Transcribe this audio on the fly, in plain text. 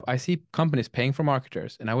I see companies paying for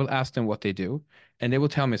marketers and I will ask them what they do and they will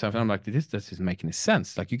tell me something. I'm like, this doesn't make any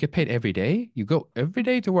sense. Like you get paid every day. You go every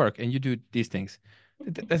day to work and you do these things.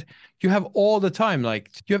 You have all the time. Like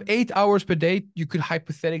you have 8 hours per day. You could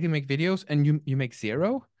hypothetically make videos and you make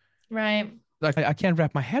zero. Right. Like I can't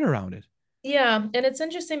wrap my head around it. Yeah, and it's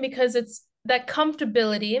interesting because it's that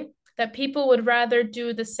comfortability that people would rather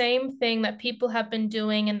do the same thing that people have been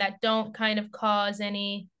doing and that don't kind of cause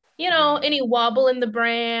any, Yeah. any wobble in the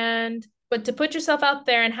brand. But to put yourself out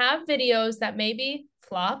there and have videos that maybe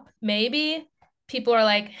flop, maybe people are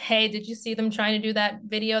like, hey, did you see them trying to do that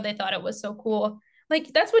video? They thought it was so cool.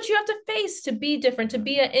 Like, that's what you have to face to be different, to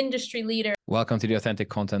be an industry leader. Welcome to the Authentic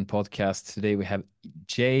Content Podcast. Today we have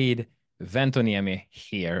Jade Ventoniemi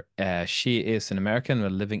here. She is an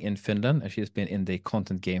American living in Finland, and she has been in the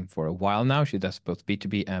content game for a while now. She does both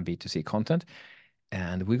B2B and B2C content.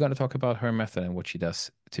 And we're going to talk about her method and what she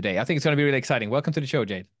does today. I think it's going to be really exciting. Welcome to the show,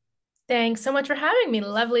 Jade. Thanks so much for having me.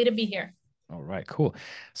 Lovely to be here. All right, cool.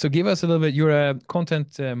 So give us a little bit. You're a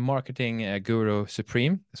content marketing guru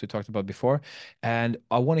supreme, as we talked about before. And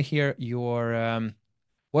I want to hear your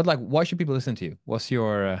why should people listen to you? What's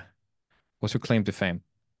your claim to fame?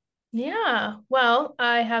 Yeah, well,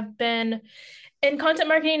 I have been in content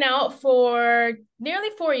marketing now for nearly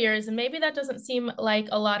 4 years, and maybe that doesn't seem like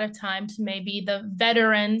a lot of time to maybe the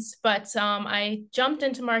veterans, but I jumped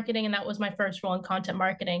into marketing, and that was my first role in content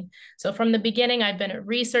marketing. So from the beginning, I've been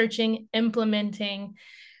researching, implementing,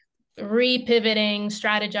 repivoting,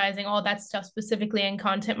 strategizing, all that stuff specifically in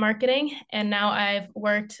content marketing. And now I've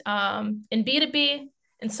worked in B2B,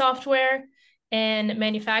 in software, in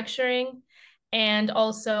manufacturing, and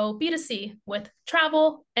also B2C with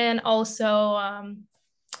travel and also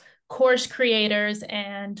course creators.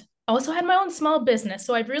 And also had my own small business.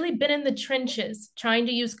 So I've really been in the trenches trying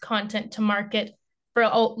to use content to market for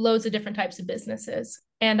loads of different types of businesses.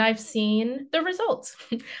 And I've seen the results.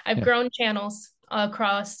 I've Yeah. grown channels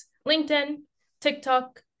across LinkedIn,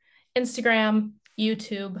 TikTok, Instagram,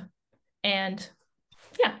 YouTube, and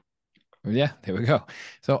yeah. Yeah, there we go.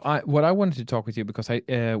 So what I wanted to talk with you because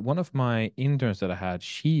one of my interns that I had,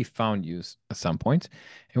 she found you at some point,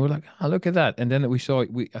 and we're like, oh, look at that. And then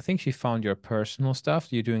I think she found your personal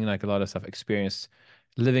stuff. You're doing like a lot of stuff, experience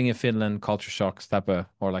living in Finland, culture shocks type of,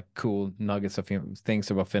 or like cool nuggets of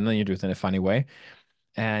things about Finland. You do it in a funny way.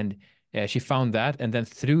 And she found that. And then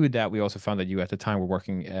through that, we also found that you at the time were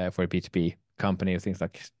working for a B2B company, things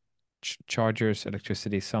like chargers,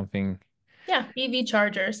 electricity, something. Yeah, EV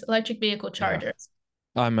chargers, electric vehicle Yeah. chargers.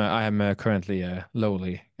 I am currently a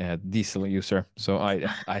lowly diesel user, so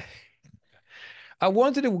I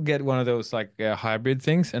wanted to get one of those like hybrid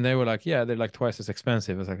things, and they were like, yeah, they're like twice as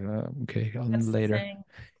expensive. I was like, okay, That's the later. thing.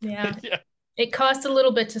 Yeah. Yeah, It costs a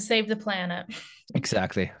little bit to save the planet.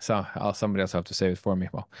 exactly. So somebody else have to save it for me.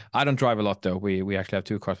 Well, I don't drive a lot though. We actually have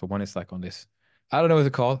two cars, but one is like on this. I don't know what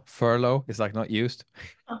it's called. Furlough. It's like not used,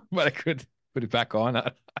 Oh, but I could put it back on.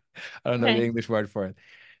 I don't know the okay. English word for it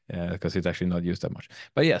because it's actually not used that much.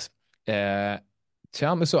 But yes, uh,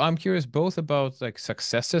 tell me. So I'm curious both about like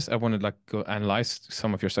successes. I want to like go analyze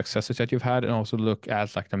some of your successes that you've had, and also look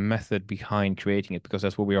at like the method behind creating it because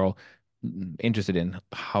that's what we're all interested in.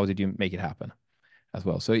 How did you make it happen as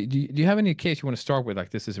well? So do you have any case you want to start with? Like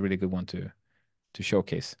this is a really good one to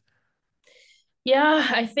showcase. Yeah,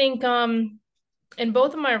 I think in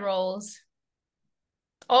both of my roles,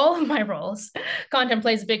 all of my roles, content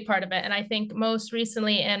plays a big part of it. And I think most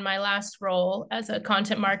recently in my last role as a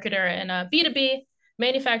content marketer in a B2B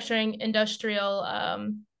manufacturing industrial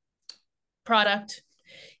product,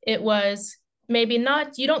 it was maybe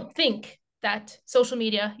not, you don't think that social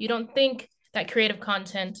media, you don't think that creative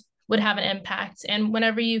content would have an impact. And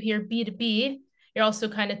whenever you hear B2B, you're also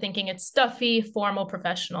kind of thinking it's stuffy, formal,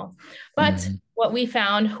 professional. But Hmm. what we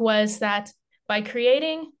found was that by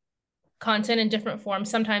creating content in different forms,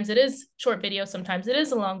 sometimes it is short video, sometimes it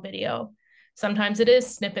is a long video, sometimes it is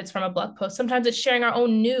snippets from a blog post, sometimes it's sharing our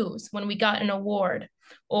own news when we got an award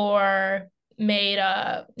or made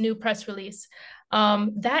a new press release.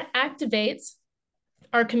 That activates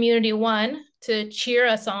our community, one, to cheer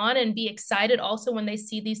us on and be excited also when they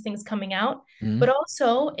see these things coming out. But Hmm.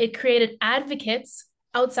 also, it created advocates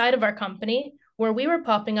outside of our company where we were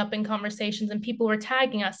popping up in conversations and people were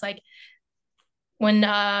tagging us like when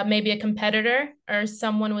maybe a competitor or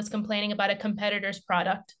someone was complaining about a competitor's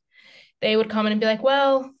product, they would come in and be like,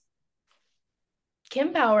 well,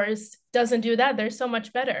 Kim Powers doesn't do that. They're so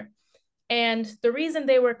much better. And the reason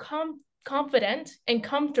they were confident and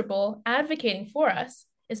comfortable advocating for us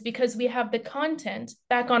is because we have the content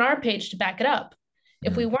back on our page to back it up.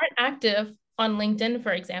 If we weren't active on LinkedIn,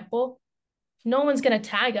 for example, no one's going to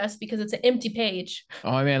tag us because it's an empty page.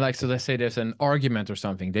 Oh, I mean, like, so let's say there's an argument or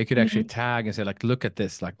something. They could actually Mhm. tag and say, like, look at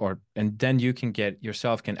this, like, or, and then you can get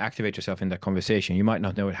yourself, can activate yourself in that conversation. You might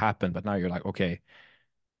not know it happened, but now you're like, okay,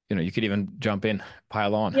 you could even jump in,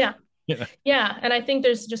 pile on. Yeah. Yeah. Yeah. And I think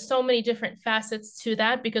there's just so many different facets to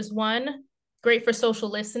that because one, great for social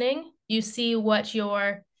listening. You see what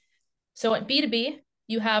your, so at B2B,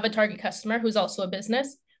 you have a target customer who's also a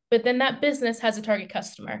business, but then that business has a target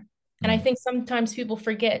customer. And I Mm, think sometimes people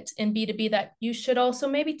forget in B2B that you should also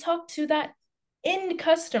maybe talk to that end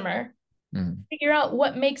customer, mm, figure out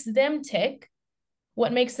what makes them tick,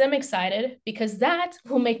 what makes them excited, because that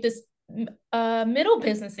will make this middle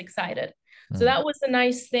business excited. So mm. that was a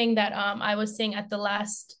nice thing that I was seeing at the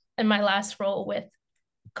last in my last role with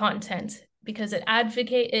content because it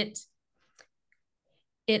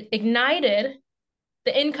ignited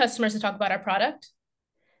the end customers to talk about our product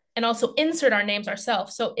and also insert our names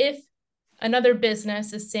ourselves. So if another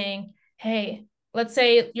business is saying, hey, let's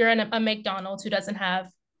say you're in a McDonald's who doesn't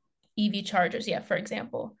have EV chargers yet, for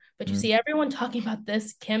example, but you Mm. see everyone talking about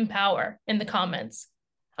this Kim Power in the comments.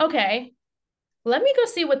 Okay, let me go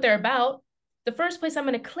see what they're about. The first place I'm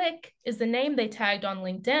going to click is the name they tagged on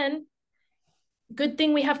LinkedIn. Good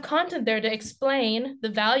thing we have content there to explain the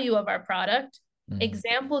value of our product, Mm.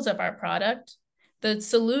 examples of our product, the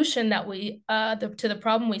solution that to the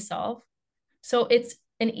problem we solve. So it's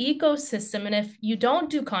an ecosystem. And if you don't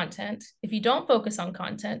do content, if you don't focus on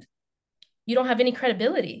content, you don't have any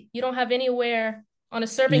credibility. You don't have anywhere on a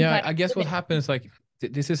serving Yeah, platform. I guess what happens, like,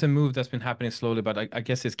 this is a move that's been happening slowly, but I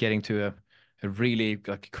guess it's getting to a really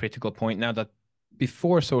like critical point now that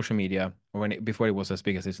before social media, or before it was as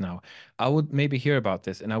big as it is now, I would maybe hear about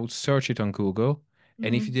this and I would search it on Google.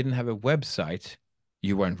 And if you Mhm. didn't have a website,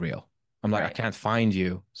 you weren't real. I'm like, I Right. can't find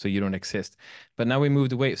you, so you don't exist. But now we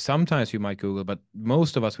moved away. Sometimes you might Google, but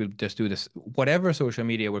most of us will just do this. Whatever social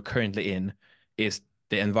media we're currently in is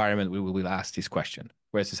the environment we will ask this question.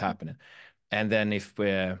 Where is this happening? And then if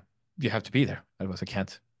you have to be there, otherwise I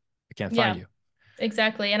can't find Yeah. you.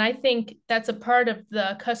 Exactly. And I think that's a part of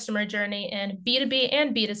the customer journey in B2B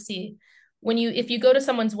and B2C. If you go to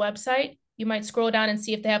someone's website, you might scroll down and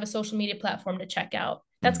see if they have a social media platform to check out.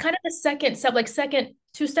 That's Mm. kind of the second step, like second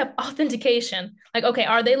two-step authentication. Like, okay,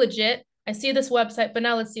 are they legit? I see this website, but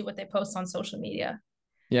now let's see what they post on social media.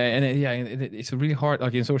 Yeah, and it's really hard.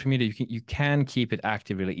 Like in social media, you can keep it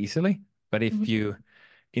active really easily, but if Mhm. you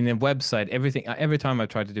in a website, every time I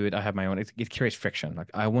try to do it, I have my own. It creates friction. Like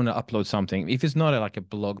I want to upload something. If it's not like a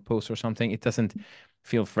blog post or something, it doesn't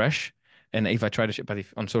feel fresh. And if I try to, but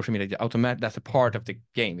if on social media, automatic, that's a part of the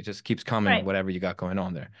game. It just keeps coming, Right. whatever you got going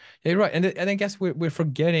on there. Yeah, you're right. And I guess we're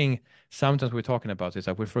forgetting. Sometimes we're talking about this,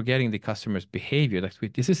 like we're forgetting the customer's behavior. Like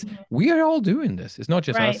Mhm. we are all doing this. It's not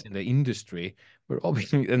just us Right. in the industry. We're all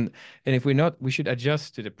being, and if we're not, we should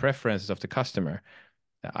adjust to the preferences of the customer,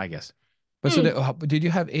 I guess. But so Hmm. did you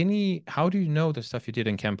have any, how do you know the stuff you did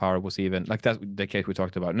in Power was even like that, the case we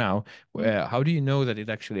talked about now? How do you know that it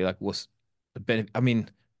actually like was, I mean,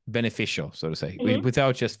 beneficial, so to say, Mhm.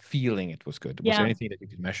 without just feeling it was good? Was there Yeah. anything that you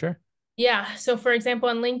could measure? Yeah. So, for example,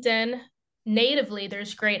 on LinkedIn, natively,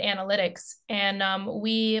 there's great analytics. And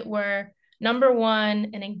we were number one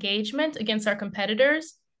in engagement against our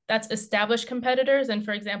competitors. That's established competitors. And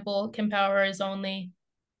for example, Kimpower is only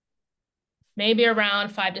maybe around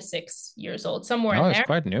 5 to 6 years old, somewhere Oh, in it's there.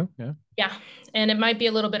 quite new. Yeah. Yeah. And it might be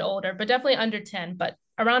a little bit older, but definitely under 10, but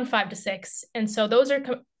around 5 to 6. And so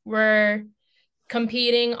we're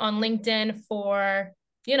competing on LinkedIn for,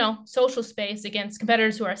 social space against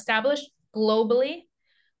competitors who are established globally.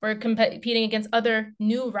 We're competing against other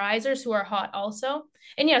new risers who are hot also.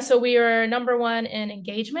 And yeah, so we are number one in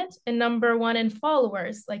engagement and number one in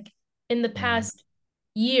followers, like in the Mm. past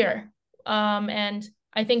year. And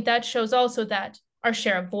I think that shows also that our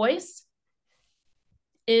share of voice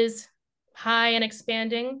is high and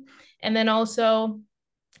expanding. And then also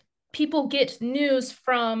people get news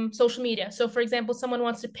from social media. So, for example, someone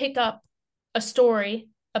wants to pick up a story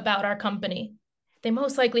about our company. They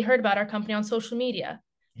most likely heard about our company on social media.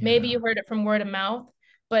 Maybe Yeah. you heard it from word of mouth,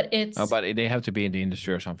 but Oh, it's but they have to be in the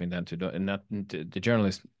industry or something then to do, and not the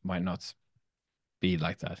journalist might not be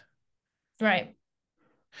like that. right.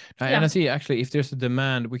 And I Yeah. see actually if there's a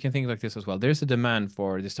demand, we can think like this as well. There's a demand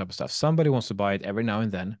for this type of stuff. Somebody wants to buy it every now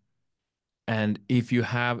and then. And if you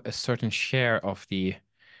have a certain share of the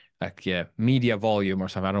like media volume or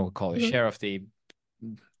something, I don't know what to call it, Mhm. share of the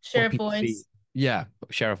Share what of people see. voice. Yeah,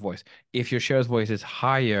 share of voice. If your share of voice is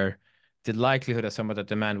higher, the likelihood that some of that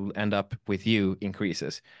demand will end up with you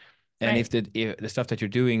increases. And Right. if the stuff that you're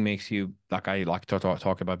doing makes you like I like to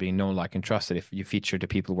talk about being known, like and trusted, if you feature the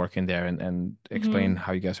people working there and explain Hmm.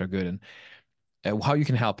 how you guys are good how you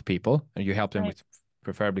can help people, and you help them Right. with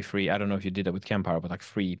preferably free. I don't know if you did that with Kempower, but like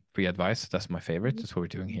free advice. That's my favorite. Mhm. That's what we're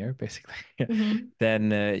doing here, basically. Mhm.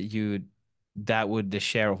 Then you that would the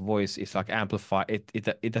share of voice is like amplify it.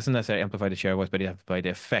 It doesn't necessarily amplify the share of voice, but it amplify the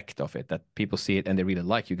effect of it that people see it and they really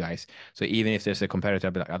like you guys. So even if there's a competitor,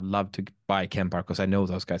 I'd be like, I'd love to buy Kempower because I know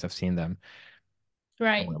those guys. I've seen them. I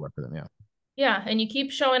Right. want to work with them. Yeah. Yeah, and you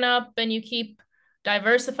keep showing up and you keep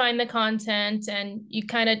diversifying the content and you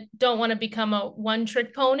kind of don't want to become a one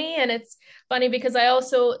trick pony. And it's funny because I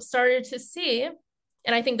also started to see,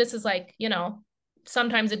 and I think this is like,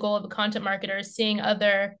 sometimes a goal of a content marketer is seeing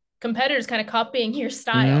other competitors kind of copying your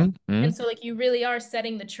style. Mm-hmm. And so like you really are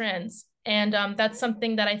setting the trends. And that's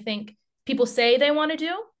something that I think people say they want to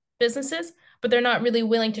do, businesses, but they're not really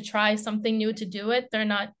willing to try something new to do it. They're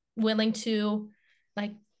not willing to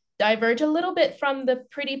like diverge a little bit from the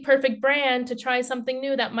pretty perfect brand to try something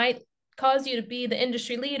new that might cause you to be the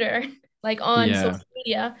industry leader like on Yeah. social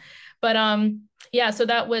media. But yeah, so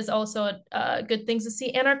that was also good things to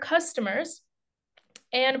see. And our customers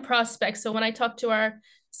and prospects. So when I talk to our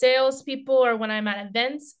salespeople or when I'm at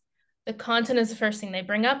events, the content is the first thing they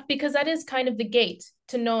bring up because that is kind of the gate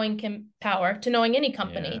to knowing Power, to knowing any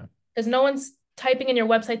company. Yeah. Because no one's typing in your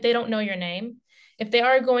website, they don't know your name. If they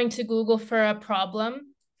are going to Google for a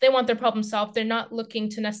problem, they want their problem solved. They're not looking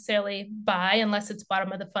to necessarily buy unless it's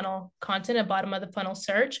bottom of the funnel content, a bottom of the funnel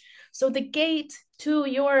search. So the gate to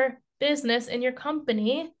your business and your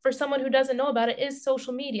company for someone who doesn't know about it is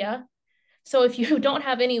social media. So if you don't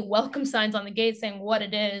have any welcome signs on the gate saying what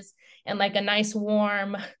it is and like a nice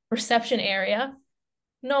warm reception area,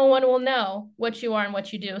 no one will know what you are and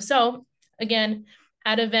what you do. So again,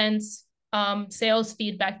 at events, sales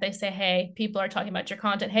feedback, they say, hey, people are talking about your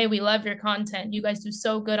content. Hey, we love your content. You guys do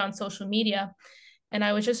so good on social media. And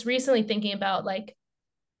I was just recently thinking about like,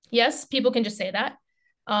 yes, people can just say that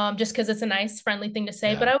just because it's a nice, friendly thing to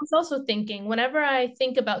say. But Yeah. I was also thinking, whenever I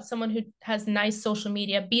think about someone who has nice social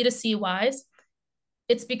media, B2C wise,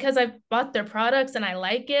 it's because I've bought their products and I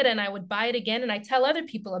like it and I would buy it again and I tell other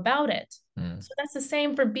people about it. Mm. So that's the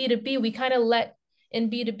same for B2B. We kind of in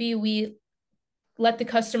B2B, we let the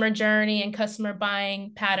customer journey and customer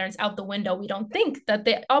buying patterns out the window. We don't think that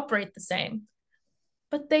they operate the same,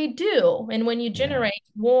 but they do. And when you Yeah. generate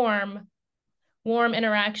warm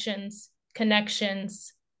interactions,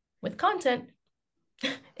 connections with content,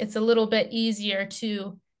 it's a little bit easier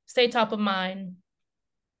to stay top of mind.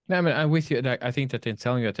 No, I mean, I'm with you. And I think that in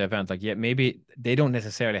telling you at the event, like, yeah, maybe they don't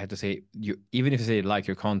necessarily have to say you, even if they say like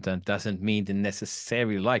your content, doesn't mean they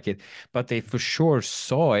necessarily like it, but they for sure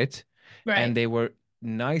saw it and Right. they were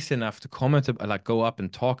nice enough to comment, like, go up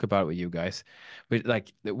and talk about it with you guys. But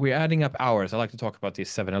like, we're adding up hours. I like to talk about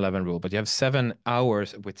this 7-Eleven rule, but you have 7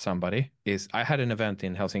 hours with somebody. I had an event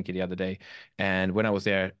in Helsinki the other day, and when I was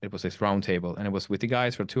there, it was this round table, and it was with the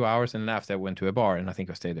guys for 2 hours, and then after I went to a bar, and I think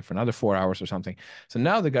I stayed there for another 4 hours or something. So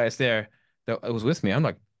now the guys there that was with me, I'm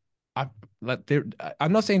like, I like they're.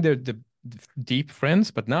 I'm not saying they're the deep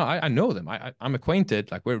friends, but now I know them. I'm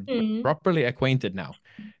acquainted. Like we're Mm, properly acquainted now,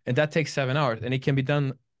 and that takes 7 hours, and it can be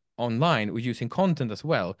done online with using content as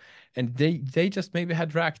well. And they just maybe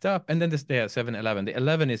had racked up, and then this they have 7-Eleven. The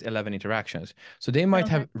 11 is 11 interactions, so they might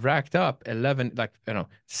okay. have racked up 11, like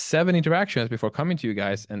 7 interactions before coming to you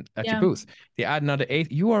guys and at your Yeah. booth. They add another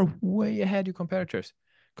 8. You are way ahead your competitors.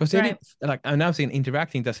 Because they Right. didn't like I'm now saying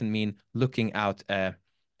interacting doesn't mean looking out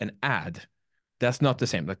an ad. That's not the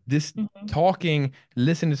same. Like this Mhm. talking,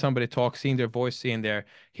 listening to somebody talk, seeing their voice, seeing their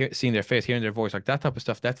face, hearing their voice, like that type of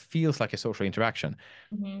stuff, that feels like a social interaction.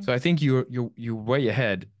 So Mhm. I think you're way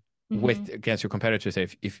ahead with Mhm. against your competitors.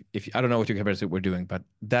 If I don't know what your competitors were doing, but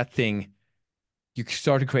that thing you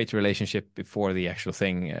start to create a relationship before the actual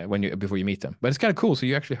thing when you before you meet them. But it's kind of cool. So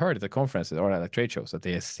you actually heard at the conferences or at trade shows that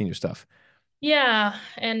they have seen your stuff. Yeah,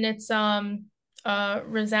 and it's a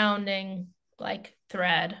resounding like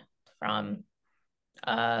thread from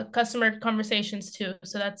customer conversations too.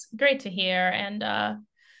 So that's great to hear. And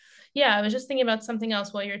yeah, I was just thinking about something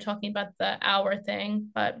else while you were talking about the hour thing,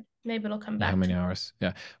 but maybe it'll come Yeah, how back many to hours?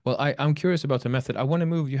 Yeah. Well, I'm curious about the method. I want to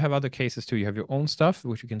move. You have other cases too. You have your own stuff,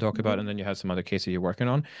 which we can talk about, me. and then you have some other cases you're working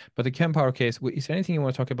on. But the Kempower case, is there anything you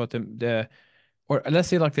want to talk about or let's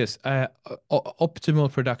say like this,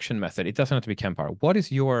 optimal production method. It doesn't have to be Kempower. What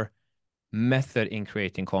is your method in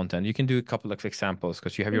creating content? You can do a couple of examples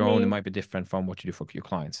because you have your own. It Mhm. might be different from what you do for your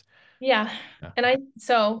clients. Yeah. Yeah. And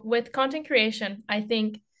so with content creation, I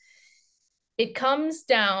think it comes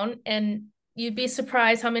down, and you'd be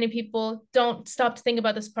surprised how many people don't stop to think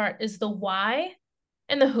about this part, is the why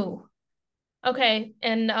and the who. Okay.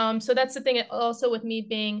 And so that's the thing also with me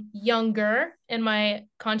being younger in my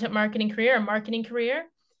content marketing career or marketing career.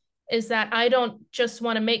 is that I don't just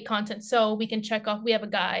want to make content so we can check off we have a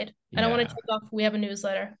guide. I don't want to Yeah. check off we have a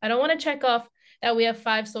newsletter. I don't want to check off that we have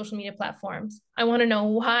 5 social media platforms. I want to know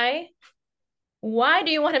why. Why do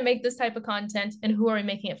you want to make this type of content and who are we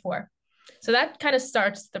making it for? So that kind of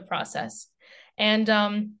starts the process. And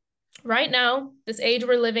right now, this age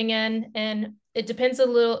we're living in, and it depends a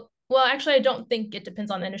little. Well, actually, I don't think it depends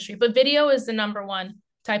on the industry, but video is the number one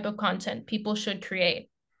type of content people should create.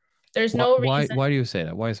 There's Why no why reason. why do you say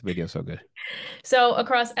that? Why is video so good? So,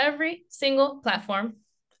 across every single platform,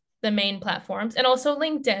 the main platforms, and also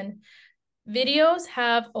LinkedIn, videos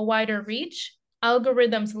have a wider reach.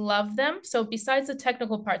 Algorithms love them. So, besides the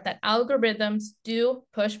technical part, that algorithms do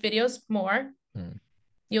push videos more, Hmm.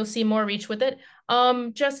 you'll see more reach with it.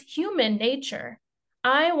 Just human nature.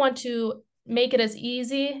 I want to make it as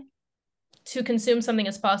easy to consume something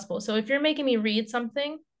as possible. So if you're making me read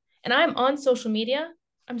something and I'm on social media,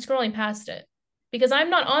 I'm scrolling past it because I'm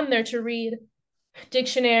not on there to read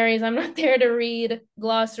dictionaries. I'm not there to read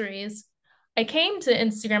glossaries. I came to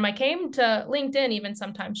Instagram, I came to LinkedIn even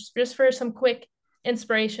sometimes just for some quick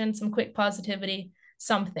inspiration, some quick positivity,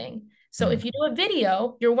 something. So Hmm. if you do a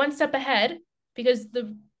video, you're one step ahead because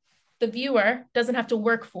the viewer doesn't have to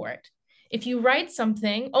work for it. If you write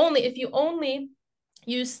something, only if you only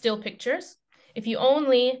use still pictures, if you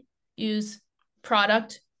only use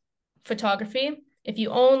product photography, if you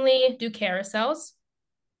only do carousels,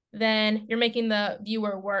 then you're making the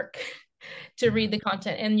viewer work to Yeah. read the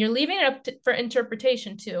content and you're leaving it up for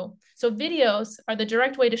interpretation too. So videos are the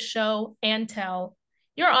direct way to show and tell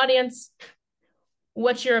your audience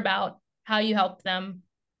what you're about, how you help them,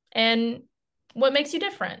 and what makes you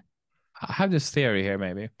different. I have this theory here,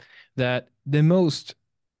 maybe, that the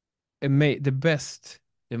best,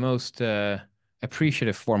 the most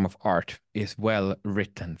appreciative form of art is well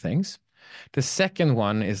written things. The second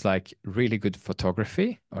one is like really good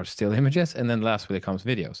photography or still images, and then last when it comes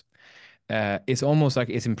videos. It's almost like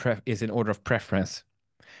it's in order of preference.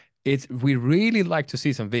 It's we really like to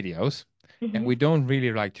see some videos, and we Mm-hmm. don't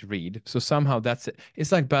really like to read. So somehow that's it.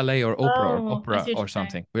 It's like ballet or opera or Oh, I opera see what or you're saying.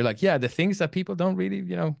 something. We're like, yeah, the things that people don't really,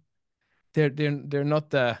 they're not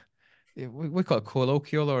the we call it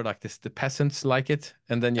colloquial or like this the peasants like it,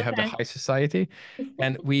 and then you have the Okay. high society,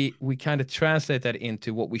 and we kind of translate that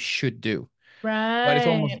into what we should do. But it's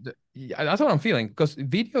almost Right. yeah, that's what I'm feeling because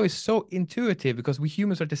video is so intuitive because we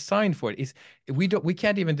humans are designed for it. Is we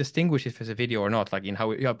can't even distinguish if it's a video or not. Like in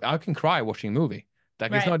how I can cry watching a movie.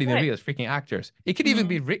 Like it's Right. not even Right. real. It's freaking actors. It could even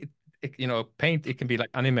Mm-hmm. be paint. It can be like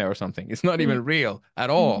anime or something. It's not even real at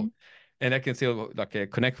Mm-hmm. all, and that can still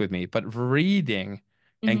like connect with me. But reading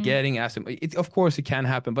and Mm-hmm. getting asked, of course it can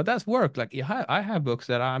happen, but that's work. Like I have books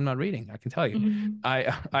that I'm not reading. I can tell you,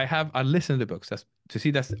 Mm-hmm. I listen to books. That's to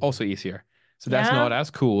see that's also easier. So that's Yeah. not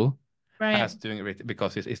as cool Right. as doing it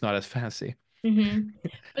because it's not as fancy. Mm-hmm.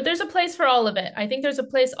 But there's a place for all of it. I think there's a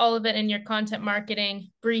place all of it in your content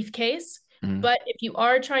marketing briefcase. Mm, But if you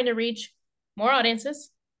are trying to reach more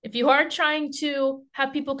audiences, if you are trying to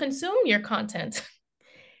have people consume your content,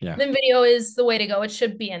 yeah. then video is the way to go. It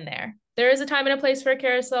should be in there. There is a time and a place for a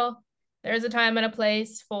carousel. There is a time and a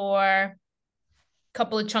place for a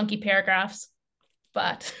couple of chunky paragraphs,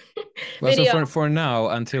 but Well, so video, for now,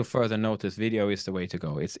 until further notice, video is the way to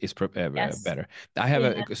go. It's yes. better. I have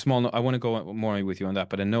Yeah. a small. I want to go more with you on that,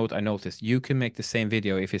 but a note I noticed you can make the same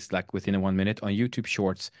video if it's like within a 1 minute on YouTube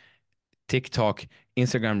Shorts, TikTok,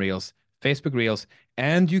 Instagram Reels, Facebook Reels,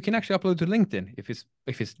 and you can actually upload to LinkedIn if it's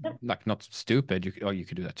Yep. like not stupid. You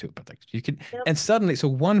could do that too, but like you can. Yep. And suddenly, so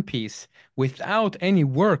one piece without any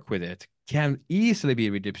work with it can easily be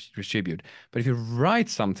redistributed. But if you write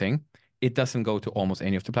something, it doesn't go to almost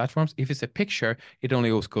any of the platforms. If it's a picture, it only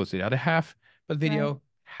goes to the other half. But Right. video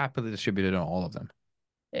happily distributed on all of them.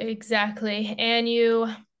 Exactly. And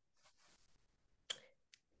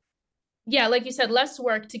yeah, like you said, less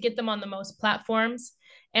work to get them on the most platforms.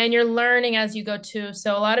 And you're learning as you go too.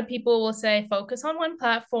 So a lot of people will say focus on one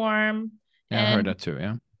platform Yeah, I heard and that too.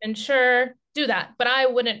 Yeah. sure, do that. But I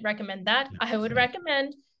wouldn't recommend that. Yeah, I would same.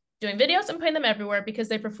 recommend doing videos and putting them everywhere because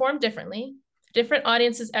they perform differently, different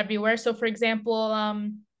audiences everywhere. So for example,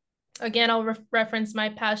 again, I'll reference my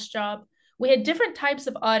past job. We had different types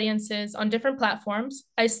of audiences on different platforms.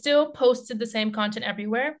 I still posted the same content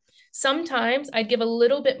everywhere. Sometimes I'd give a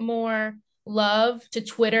little bit more love to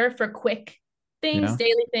Twitter for quick. things, Yeah.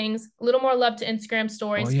 daily things, a little more love to Instagram Oh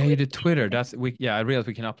stories. yeah, you Quick. did Twitter. That's we. Yeah, I realize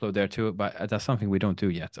we can upload there too, but that's something we don't do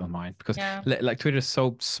yet on mine because Yeah. like Twitter is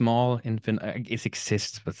so small. It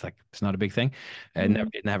exists, but it's like it's not a big thing. Mhm.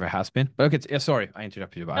 It never has been. But okay, yeah, sorry, I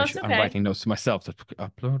interrupted you. But No, it's I'm okay. writing notes to myself to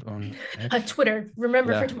upload on X. Twitter,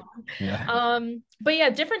 remember for Yeah, tomorrow. yeah, But yeah,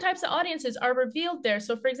 different types of audiences are revealed there.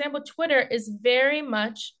 So, for example, Twitter is very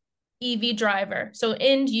much EV driver, so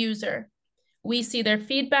end user. We see their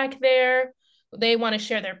feedback there. They want to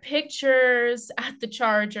share their pictures at the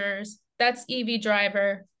chargers. That's EV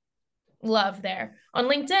driver love there. On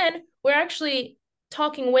LinkedIn, we're actually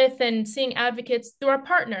talking with and seeing advocates through our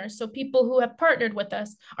partners. So people who have partnered with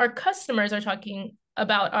us, our customers are talking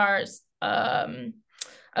about our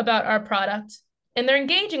product, and they're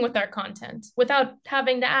engaging with our content without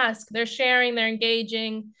having to ask. They're sharing, they're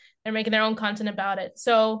engaging, they're making their own content about it.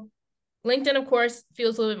 So LinkedIn, of course,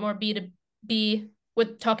 feels a little bit more B2B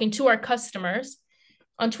with talking to our customers.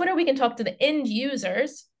 On Twitter, we can talk to the end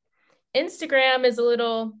users. Instagram is a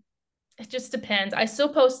little, it just depends. I still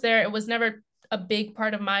post there. It was never a big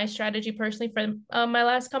part of my strategy personally for my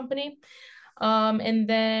last company. And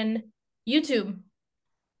then YouTube.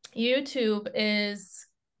 YouTube is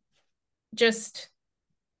just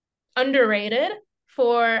underrated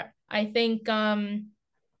for, I think, of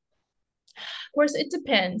course, it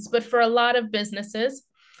depends, but for a lot of businesses.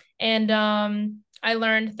 And I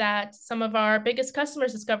learned that some of our biggest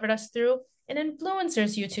customers discovered us through an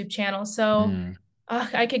influencer's YouTube channel. So mm,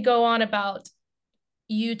 I could go on about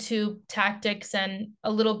YouTube tactics and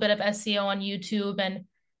a little bit of SEO on YouTube and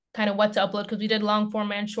kind of what to upload because we did long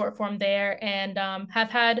form and short form there, and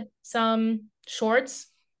have had some shorts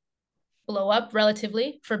blow up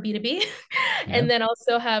relatively for B2B yeah. and then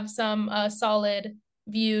also have some solid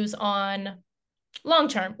views on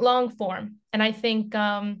long form. And I think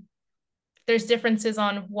there's differences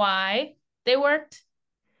on why they worked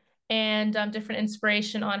and different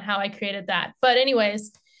inspiration on how I created that. But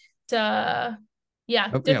anyways, yeah, Oh, yeah,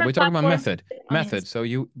 we're different talking about platforms, method. different audience. Method. So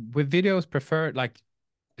you with videos prefer like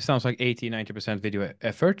it sounds like 80-90% video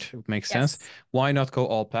effort. It makes sense. Yes. Why not go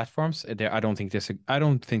all platforms? There, I don't think there's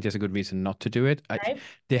a good reason not to do it. Right.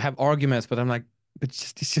 They have arguments, but I'm like, but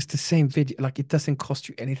it's just the same video. Like it doesn't cost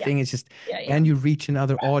you Yeah. anything. It's just Yeah. Yeah. and you reach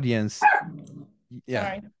another audience. Yeah.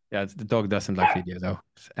 Sorry. Yeah, the dog doesn't like video though.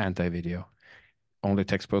 It's anti-video. Only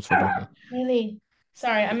text posts for doggy. Really?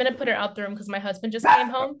 Sorry, I'm gonna put her out the room because my husband just came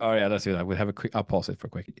home. Oh yeah, let's do that. We'll have a quick. I'll pause it for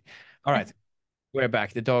quick. All right. We're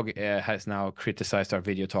back. The dog has now criticized our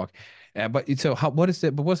video talk. But so how, what's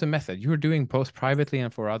the method? You're doing posts privately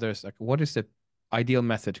and for others. Like, what is the ideal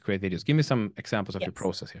method to create videos? Give me some examples of your Yes.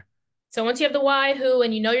 process here. So once you have the why, who,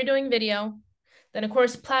 and you know you're doing video, then of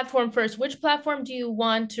course platform first. Which platform do you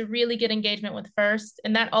want to really get engagement with first?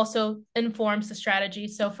 And that also informs the strategy.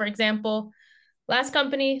 So for example, last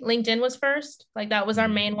company, LinkedIn was first. Like that was our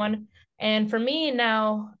Mm-hmm. main one. And for me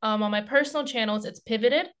now, on my personal channels, it's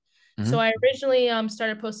pivoted. So Mm-hmm. I originally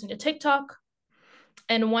started posting to TikTok,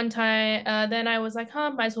 and one time, then I was like,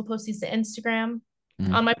 huh, might as well post these to Instagram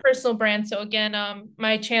on my personal brand. So again,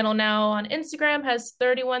 my channel now on Instagram has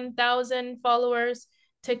 31,000 followers.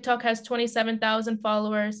 TikTok has 27,000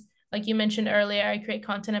 followers. Like you mentioned earlier, I create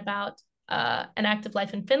content about an active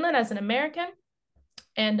life in Finland as an American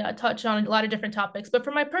and touch on a lot of different topics. But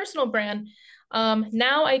for my personal brand,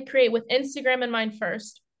 now I create with Instagram in mind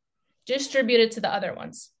first, distribute it to the other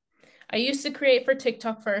ones. I used to create for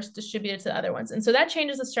TikTok first, distribute it to the other ones. And so that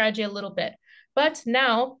changes the strategy a little bit. But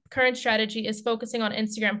now, current strategy is focusing on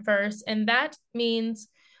Instagram first. And that means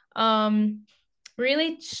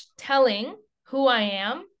really telling who I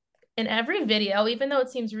am in every video, even though it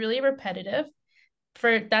seems really repetitive.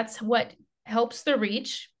 For that's what helps the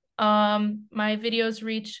reach. My videos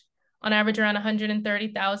reach on average around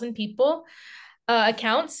 130,000 people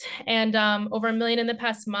accounts and over 1 million in the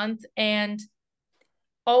past month. And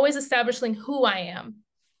always establishing who I am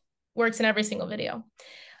works in every single video.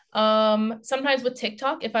 Sometimes with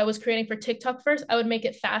TikTok, if I was creating for TikTok first, I would make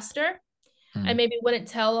it faster. I Mm-hmm. maybe wouldn't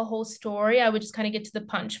tell a whole story. I would just kind of get to the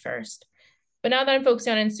punch first. But now that I'm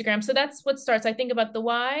focusing on Instagram, so that's what starts. I think about the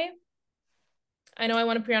why. I know I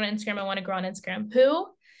want to pre on Instagram. I want to grow on Instagram. Who?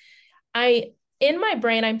 I in my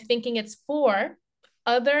brain, I'm thinking it's for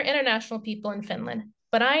other international people in Finland.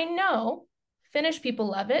 But I know Finnish people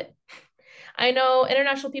love it. I know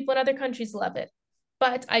international people in other countries love it,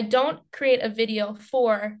 but I don't create a video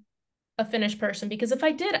for a Finnish person because if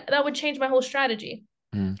I did, that would change my whole strategy.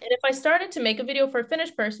 Mm-hmm. And if I started to make a video for a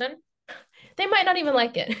Finnish person, they might not even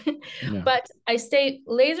like it. Yeah. But I stay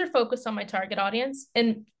laser focused on my target audience,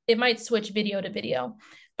 and it might switch video to video,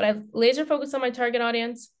 but I laser focus on my target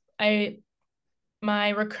audience. I My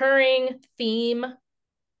recurring theme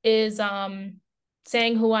is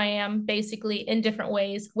saying who I am basically in different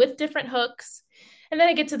ways with different hooks. And then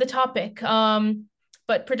I get to the topic.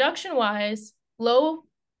 But production wise, low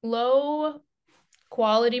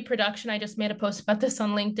quality production. I just made a post about this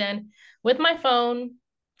on LinkedIn with my phone.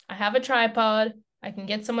 I have a tripod. I can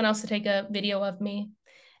get someone else to take a video of me.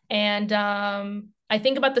 And I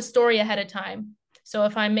think about the story ahead of time. So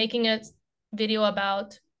if I'm making a video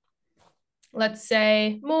about, let's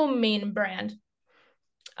say, Moomin brand,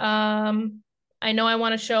 um, I know I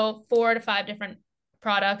want to show 4 to 5 different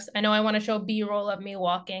products. I know I want to show B-roll of me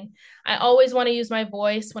walking. I always want to use my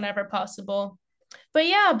voice whenever possible. But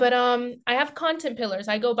yeah, I have content pillars.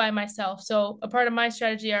 I go by myself. So a part of my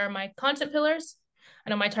strategy are my content pillars. I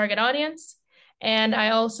know my target audience, and I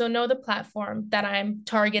also know the platform that I'm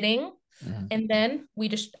targeting. Mhm. And then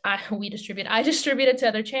I distribute it to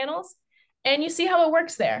other channels, and you see how it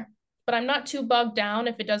works there. But I'm not too bogged down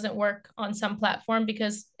if it doesn't work on some platform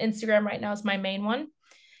because Instagram right now is my main one.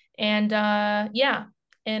 And yeah,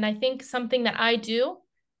 and I think something that I do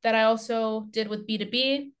that I also did with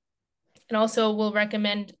B2B and also will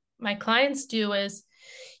recommend my clients do is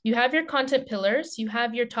you have your content pillars, you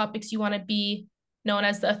have your topics you want to be known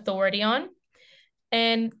as the authority on.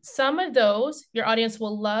 And some of those your audience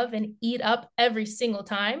will love and eat up every single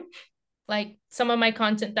time. Like some of my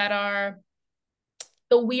content that are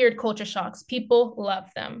the weird culture shocks, people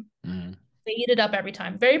love them. Mhm. They eat it up every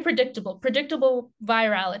time. Very predictable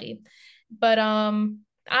virality. But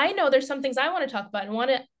I know there's some things I want to talk about and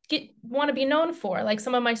want to be known for, like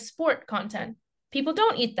some of my sport content. People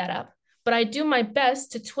don't eat that up, but I do my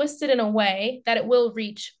best to twist it in a way that it will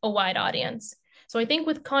reach a wide audience. So I think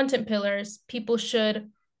with content pillars, people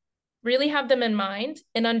should really have them in mind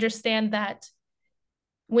and understand that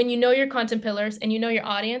when you know your content pillars and you know your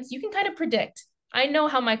audience, you can kind of predict. I know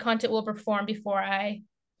how my content will perform before I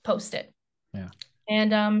post it. Yeah.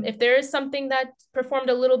 And if there is something that performed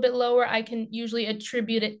a little bit lower, I can usually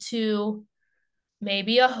attribute it to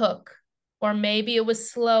maybe a hook, or maybe it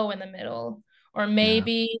was slow in the middle, or Yeah.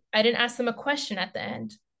 maybe I didn't ask them a question at the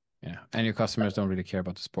end. Yeah. And your customers don't really care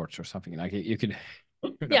about the sports or something. Like you could, you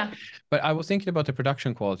know. Yeah, But I was thinking about the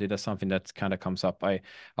production quality. That's something that kind of comes up. I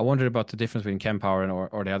wondered about the difference between Kempower and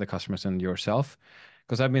or the other customers and yourself.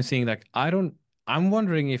 Because I've been seeing like I'm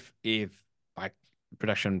wondering if like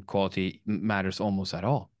production quality matters almost at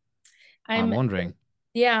all. I'm I'm, wondering.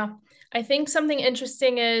 yeah, I think something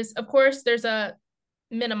interesting is, of course, there's a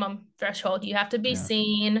minimum threshold. You have to be Yeah.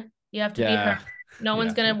 seen, you have to be heard. Yeah. No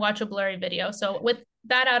one's Yeah. going to watch a blurry video. So, with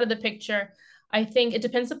that out of the picture, I think it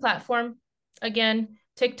depends the platform. Again,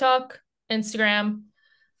 TikTok, Instagram,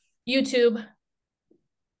 YouTube,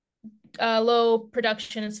 low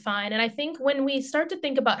production is fine. And I think when we start to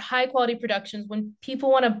think about high quality productions, when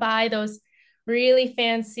people want to buy those really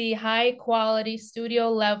fancy, high quality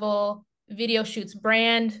studio level video shoots,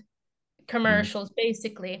 brand Mm. commercials,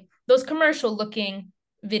 basically, those commercial looking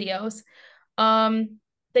videos, um,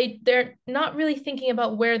 they're not really thinking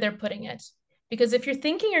about where they're putting it. Because if you're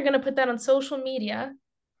thinking you're going to put that on social media,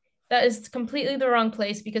 that is completely the wrong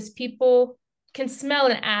place because people can smell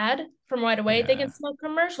an ad from right away. They can Yeah. smell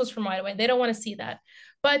commercials from right away. They don't want to see that.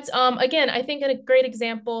 But again, I think a great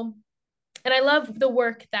example, and I love the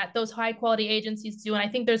work that those high quality agencies do, and I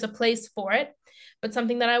think there's a place for it. But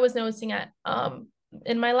something that I was noticing at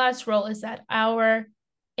in my last role is that our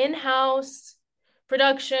in-house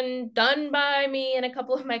production done by me and a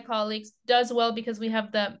couple of my colleagues does well because we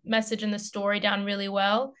have the message and the story down really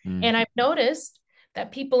well. Mm. And I've noticed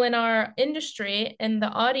that people in our industry and the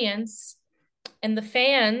audience and the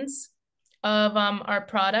fans of our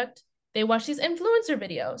product, they watch these influencer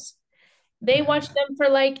videos. They watch Yeah. them for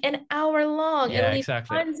like an hour long and Yeah, leave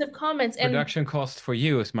exactly. tons of comments. And Production cost for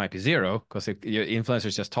you is might be zero because your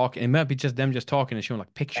influencers just talking. It might be just them just talking and showing like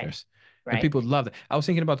right, pictures, and right, people love it. I was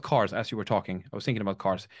thinking about cars as you were talking. I was thinking about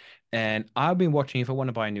cars, and I've been watching. If I want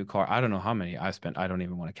to buy a new car, I don't know how many I spent. I don't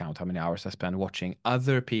even want to count how many hours I spend watching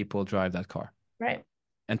other people drive that car right.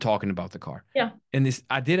 and talking about the car. Yeah. And this,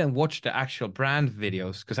 I didn't watch the actual brand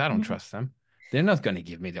videos because I don't Mhm. trust them. They're not going to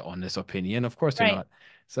give me the honest opinion. Of course they're Right. not.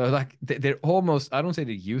 So like they're almost, I don't say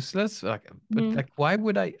they're useless, like, but Mhm. like, why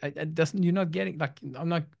would it doesn't, you're not getting like, you're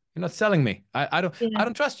not selling me. I Yeah.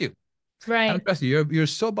 don't trust you. I don't Right. trust you. You're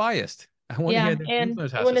so biased. I want to hear Yeah. the And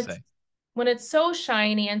influence has to say. when it's so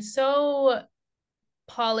shiny and so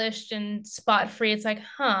polished and spot free, it's like,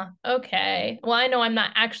 huh, okay. Well, I know I'm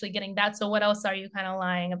not actually getting that. So what else are you kind of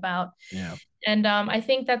lying about? Yeah. And I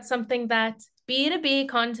think that's something that B2B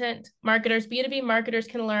content marketers, B2B marketers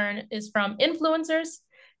can learn is from influencers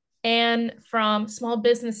and from small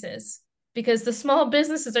businesses. because the small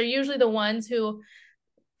businesses are usually the ones who,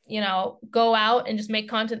 go out and just make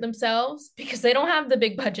content themselves because they don't have the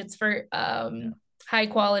big budgets for Yeah. high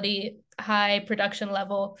quality, high production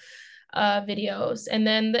level videos. And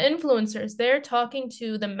then the influencers, they're talking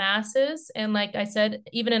to the masses. And like I said,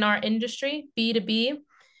 even in our industry, B2B,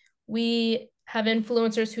 we have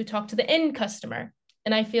influencers who talk to the end customer.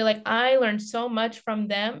 And I feel like I learned so much from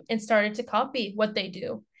them and started to copy what they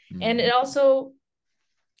do. And Mm. it also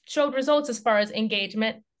showed results as far as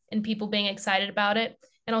engagement and people being excited about it,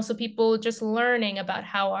 and also people just learning about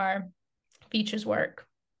how our features work.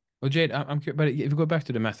 Well, Jade, I'm curious, but if we go back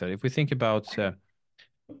to the method, if we think about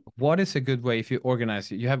what is a good way if you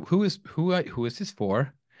organize it, you have who is this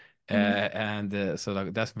for? Mhm. And so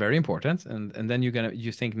like, that's very important. And then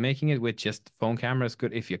you think making it with just phone camera is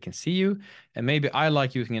good if you can see you. And maybe I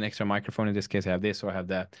like using an extra microphone. In this case, I have this, or I have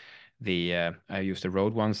the I use the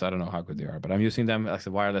Rode ones. I don't know how good they are, but I'm using them as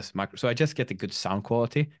a wireless micro. So I just get the good sound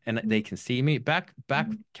quality, and they Mhm. can see me. Back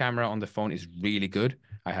Mhm. camera on the phone is really good.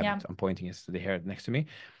 I have Yeah. it. I'm pointing it to the hair next to me.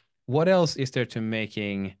 What else is there to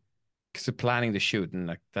making so planning the shoot and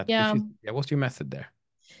like that? If Yeah. you yeah, what's your method there?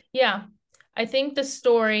 Yeah. I think the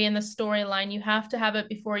story and the storyline, you have to have it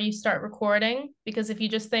before you start recording, because if you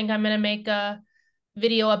just think I'm going to make a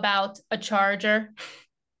video about a charger,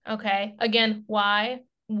 okay, again, why?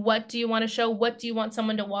 What do you want to show? What do you want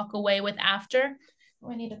someone to walk away with after?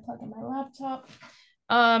 Oh, I need to plug in my laptop.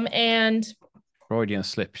 And Freudian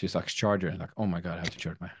slip. She's like charger and like, oh my God, I have to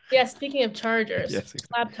charge my yeah, speaking of chargers, yes,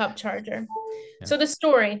 exactly. laptop charger. Yeah. So the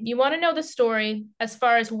story, you want to know the story as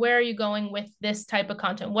far as where are you going with this type of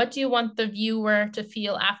content? What do you want the viewer to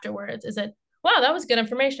feel afterwards? Is it, wow, that was good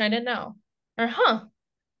information, I didn't know. Or, huh,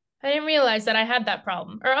 I didn't realize that I had that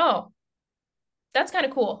problem. Or, oh, that's kind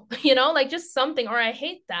of cool. Like just something. Or I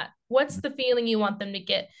hate that. What's the feeling you want them to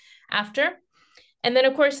get after? And then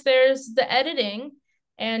of course there's the editing,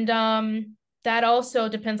 and that also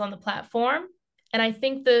depends on the platform. And I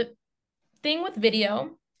think the thing with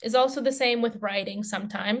video is also the same with writing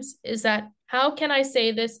sometimes, is that how can I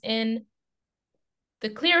say this in the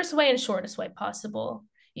clearest way and shortest way possible?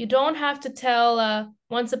 You don't have to tell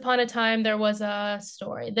once upon a time there was a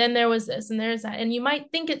story, then there was this and there's that. And you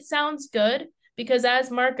might think it sounds good because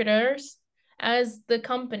as marketers, as the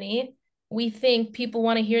company, we think people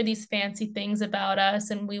want to hear these fancy things about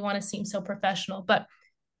us and we want to seem so professional. But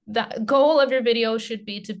the goal of your video should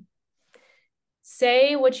be to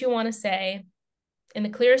say what you want to say in the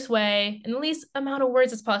clearest way, in the least amount of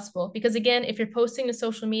words as possible. Because again, if you're posting to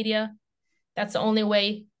social media, that's the only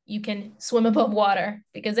way you can swim above water,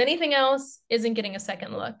 because anything else isn't getting a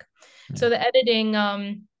second look. Yeah. So the editing,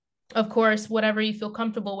 of course, whatever you feel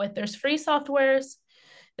comfortable with. There's free softwares,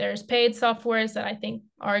 there's paid softwares that I think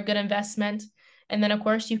are a good investment. And then of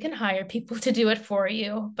course you can hire people to do it for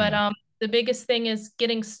you. But Yeah. the biggest thing is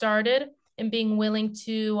getting started and being willing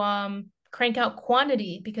to crank out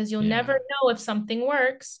quantity, because you'll never Yeah. know if something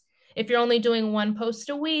works if you're only doing one post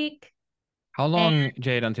a week. How And long,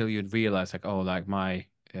 Jade, until you'd realize like, oh, like my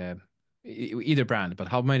either brand, but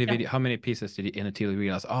how many yeah, how many pieces did you in until you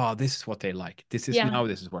realize, oh, this is what they like. This is yeah. now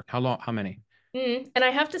this is work. How long, how many? And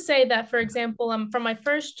I have to say that, for example, from my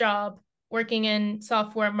first job working in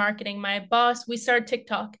software marketing, my boss, we started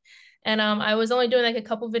TikTok. And I was only doing like a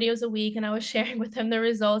couple videos a week, and I was sharing with him the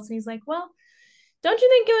results. And he's like, well, don't you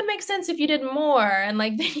think it would make sense if you did more? And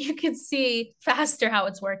like then you could see faster how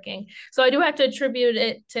it's working. So I do have to attribute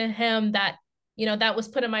it to him that, that was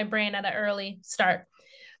put in my brain at an early start.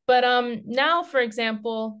 But now, for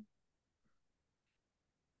example,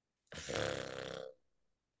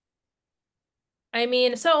 I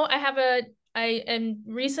mean, so I am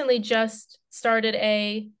recently just started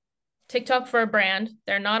a TikTok for a brand.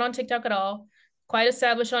 They're not on TikTok at all, quite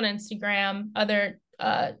established on Instagram, other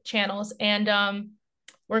channels. And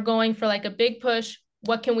we're going for like a big push.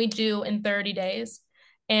 What can we do in 30 days?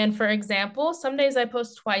 And for example, some days I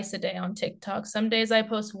post twice a day on TikTok. Some days I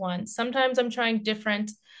post once. Sometimes I'm trying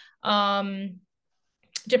um,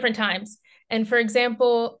 different times. And for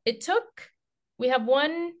example, we have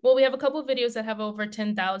a couple of videos that have over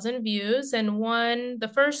 10,000 views. And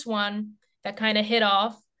the first one that kind of hit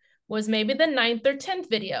off was maybe the ninth or 10th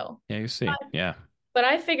video. Yeah, you see. Yeah. But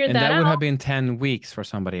I figured And that that would have out. been 10 weeks for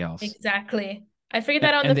somebody else. Exactly. I figured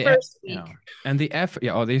that out in And the the first you week. know and the effort,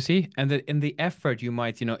 yeah, oh, do you see? And the in the effort you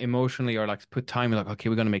might, emotionally or like put time like, okay,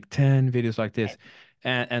 we're gonna make 10 videos like this.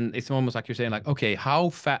 And it's almost like you're saying, like, okay, how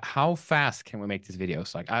fast can we make these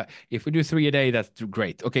videos? Like if we do three a day, that's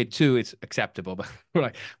great. Okay, two, it's acceptable, but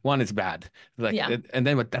like one is bad. Like Yeah. and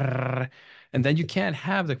then what And then you can't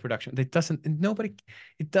have the production. It doesn't, nobody,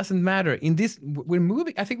 it doesn't matter. In this, we're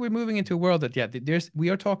moving, I think we're moving into a world that, yeah, we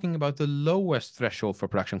are talking about the lowest threshold for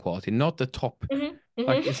production quality, not the top. Hmm.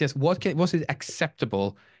 Like Hmm. it's just what's it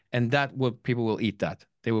acceptable, and that will people will eat that.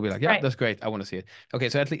 They will be like, yeah, Right. that's great. I want to see it. Okay,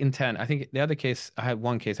 so at least in 10, I think the other case, I had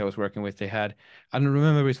one case I was working with. They had, I don't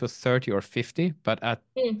remember if it was 30 or 50, but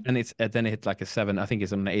Mm. and it's then it hit like a 7. I think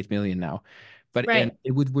it's on 8 million now. But and Right.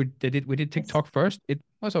 it would we did I see. TikTok first. It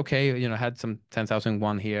was okay, had some 10,000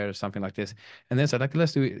 one here or something like this. And then said like,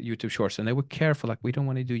 let's do YouTube Shorts. And they were careful, like we don't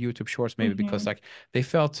want to do YouTube Shorts maybe because Hmm. like they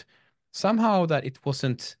felt somehow that it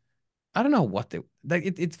wasn't, I don't know what they like.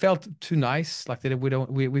 It felt too nice. Like that we don't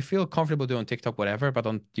we feel comfortable doing TikTok whatever, but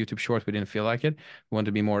on YouTube Short we didn't feel like it. We wanted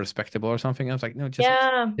to be more respectable or something. I was like, no, just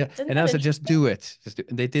Yeah. yeah. Isn't And I that said, just interesting? do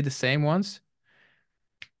it. They did the same ones.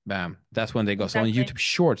 Bam. That's when they got. So on Exactly. YouTube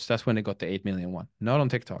Shorts, that's when they got the 8 million one. Not on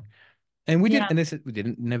TikTok. And we did. Yeah. And they said we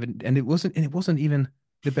didn't never. And it wasn't even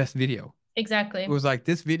the best video. It Exactly. was like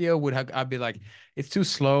this video would have. I'd be like, it's too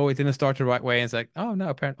slow. It didn't start the right way. And it's like, oh no,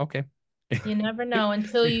 apparently okay. You never know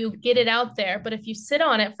until you get it out there. But if you sit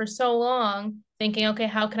on it for so long, thinking, okay,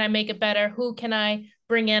 how can I make it better? Who can I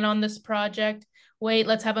bring in on this project? Wait,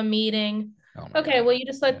 let's have a meeting. Oh my Okay, God. well, you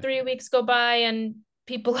just let Yeah. 3 weeks go by and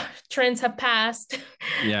people trends have passed.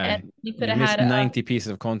 Yeah, And you could you have had missed a 90 pieces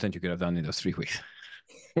of content you could have done in those 3 weeks.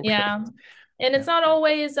 Okay. yeah. And Yeah. it's not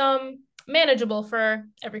always manageable for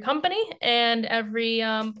every company and every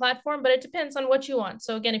platform, but it depends on what you want.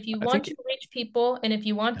 So again, if you I want think to reach people and if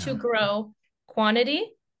you want to yeah. grow quantity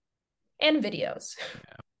and videos.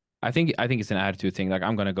 I think it's an attitude thing. Like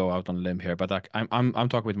I'm gonna go out on a limb here, but like I'm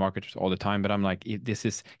talking with marketers all the time, but I'm like this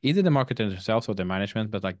is either the marketers themselves or the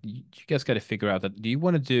management, but like you guys got to figure out that do you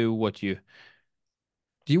want to do what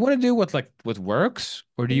works,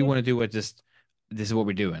 or do you Mhm. want to do what just this is what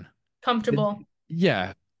we're doing? The- Comfortable.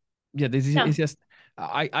 Yeah, yeah, this is Yeah. it's just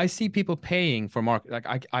I see people paying for market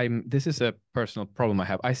like I'm this is a personal problem I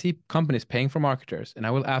have. I see companies paying for marketers and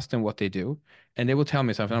I will ask them what they do and they will tell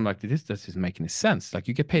me something. I'm like, this doesn't make any sense. Like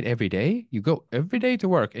you get paid every day, you go every day to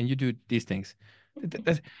work and you do these things.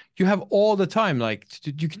 You have all the time. Like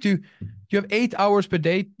you could do you have 8 hours per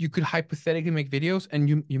day. You could hypothetically make videos and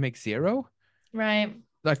you make zero. Right.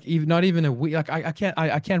 Like even not even a week. Like I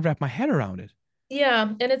can't wrap my head around it. Yeah.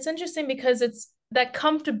 And it's interesting because it's that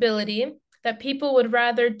comfortability that people would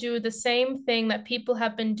rather do the same thing that people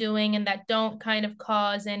have been doing and that don't kind of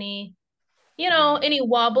cause any, Yeah. any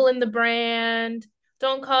wobble in the brand,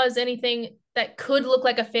 don't cause anything that could look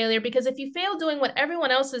like a failure. Because if you fail doing what everyone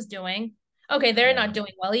else is doing, okay, they're Yeah. not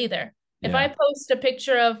doing well either. If I Yeah. post a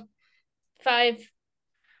picture of five,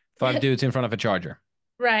 5 dudes in front of a charger.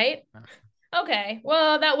 right? Okay,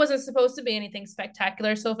 well, that wasn't supposed to be anything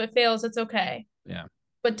spectacular. So if it fails, it's okay. Yeah.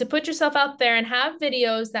 But to put yourself out there and have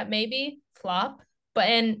videos that maybe flop, but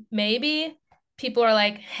and maybe people are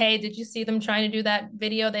like, hey, did you see them trying to do that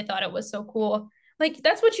video? They thought it was so cool. Like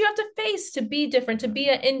that's what you have to face to be different, to Yeah. be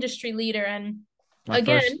an industry leader. And My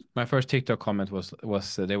again, first my first TikTok comment was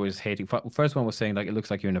they was hating. First one was saying like it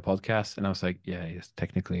looks like you're in a podcast, and I was like, yeah, yes,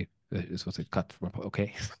 technically this was a cut from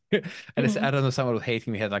okay. And it's, I mhm, don't know, someone was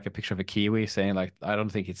hating. We had like a picture of a kiwi saying like I don't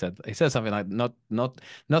think he said something like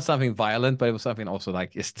not something violent, but it was something also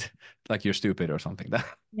like just like you're stupid or something. That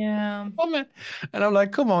yeah, comment, and I'm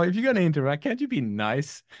like, come on, if you're gonna interact, can't you be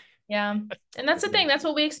nice? yeah. And that's the thing. Anyway. That's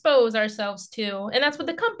what we expose ourselves to. And that's what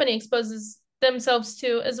the company exposes themselves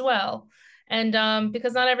to as well. And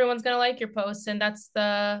because not everyone's gonna like your posts, and that's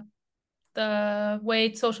the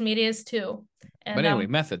way social media is too. But And anyway,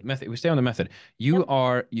 method. We stay on the method.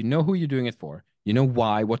 yep, You know who you're doing it for. You know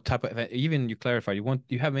why, what type of event, even you clarify,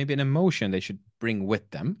 you have maybe an emotion they should bring with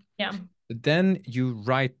them. yeah. But then you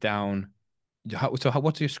write down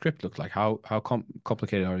what's your script look like? How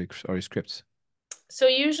complicated are your scripts? So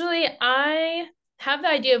usually I have the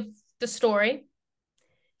idea of the story.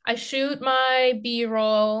 I shoot my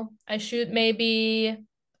B-roll. I shoot maybe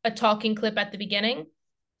a talking clip at the beginning.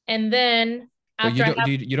 And then But after you I don't have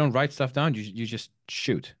you don't write stuff down. You just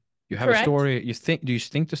shoot. You have a correct, story. Do you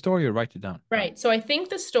think the story or write it down? right. So I think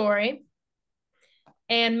the story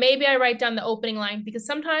and maybe I write down the opening line because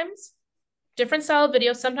sometimes different style of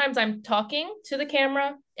videos, sometimes I'm talking to the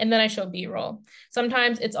camera and then I show B-roll.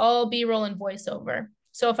 Sometimes it's all B-roll and voiceover.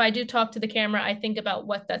 So if I do talk to the camera, I think about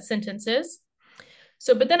what that sentence is.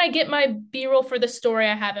 So, but then I get my B-roll for the story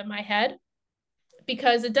I have in my head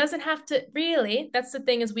because it doesn't have to really, that's the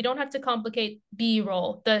thing is we don't have to complicate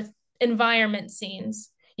B-roll, the environment scenes.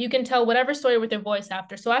 You can tell whatever story with your voice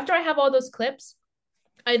after. So after I have all those clips,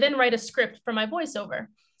 I then write a script for my voiceover.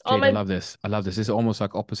 All Jade, I my love this. I love this. This is almost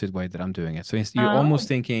like opposite way that I'm doing it. So you're almost oh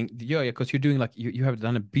thinking, yeah, because you're doing like you have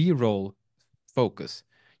done a B-roll focus.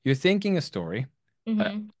 You're thinking a story, uh,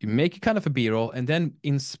 Hmm. you make it kind of a B-roll, and then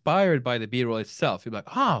inspired by the B-roll itself, you're like,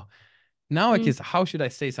 oh, now I Mm, can, how should I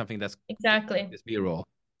say something that's exactly. this B-roll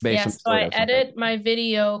based Yeah. on the So story I I was talking about? edit my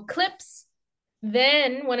video clips.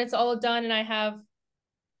 Then when it's all done and I have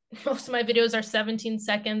most of my videos are 17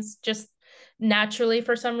 seconds just naturally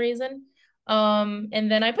for some reason.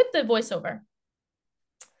 And then I put the voiceover.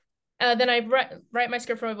 Then I write my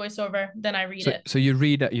script for a voiceover, then I read So, it. so you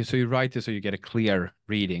read it, so you write it so you get a clear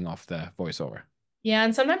reading of the voiceover. Yeah,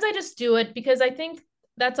 and sometimes I just do it because I think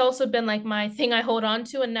that's also been like my thing I hold on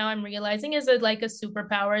to, and now I'm realizing is it like a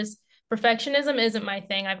superpower is perfectionism isn't my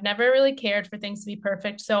thing. I've never really cared for things to be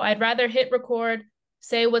perfect. So I'd rather hit record,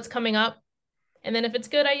 say what's coming up, and then if it's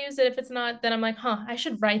good, I use it. If it's not, then I'm like, huh, I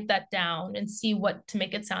should write that down and see what to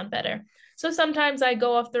make it sound better. So sometimes I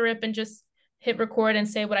go off the rip and just hit record and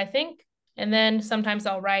say what I think. And then sometimes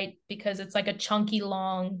I'll write because it's like a chunky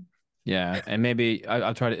long. Yeah, and maybe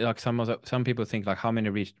I'll try to like some people think like how many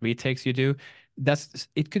retakes you do. That's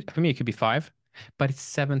it could for me it could be five, but it's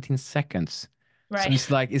 17 seconds. So Right. it's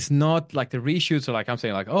like it's not like the reshoots are like I'm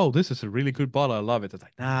saying like oh this is a really good bottle I love it. It's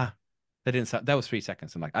like nah that didn't sound that was 3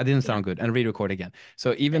 seconds. I'm like I didn't Yeah. sound good and re-record again.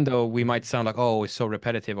 So even Right. though we might sound like oh it's so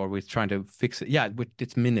repetitive or we're trying to fix it, yeah,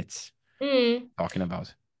 it's minutes Mm. talking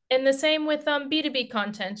about. And the same with B2B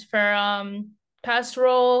content for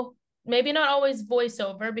pastoral, maybe not always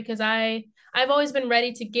voiceover because I've always been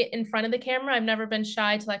ready to get in front of the camera. I've never been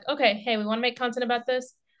shy to like, okay, hey, we want to make content about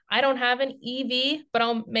this. I don't have an EV, but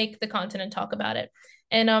I'll make the content and talk about it.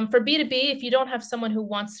 And for B2B, if you don't have someone who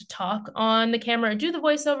wants to talk on the camera or do the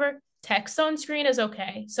voiceover, text on screen is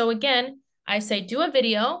okay. So again, I say do a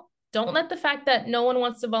video. Don't let the fact that no one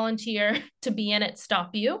wants to volunteer to be in it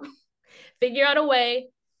stop you. Figure out a way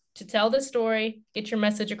to tell the story, get your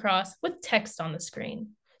message across with text on the screen.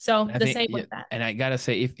 So I the think same yeah, with that. and I gotta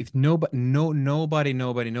say, if nobody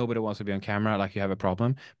wants to be on camera, like you have a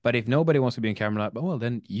problem. But if nobody wants to be on camera, like, well,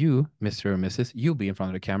 then you, Mr. or Mrs., you'll be in front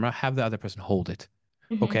of the camera, have the other person hold it,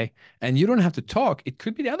 Mm-hmm. okay? And you don't have to talk. It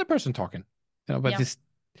could be the other person talking, but Yeah. this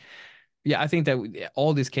yeah, I think that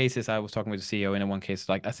all these cases, I was talking with the CEO in one case,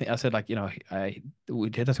 like I think I said, like he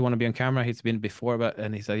doesn't want to be on camera. He's been before, but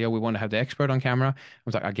and he said, yeah, we want to have the expert on camera. I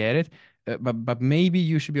was like, I get it, but maybe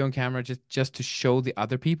you should be on camera just to show the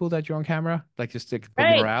other people that you're on camera, like just like, for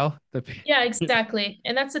Right. morale. Yeah, exactly.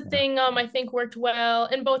 And that's the Yeah. thing I think worked well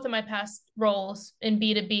in both of my past roles in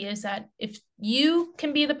B2B is that if you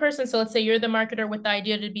can be the person, so let's say you're the marketer with the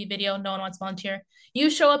idea to be video, no one wants to volunteer,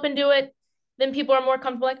 you show up and do it, then people are more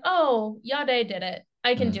comfortable like, oh, Yade did it.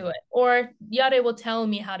 I can Mm. do it. Or Yade will tell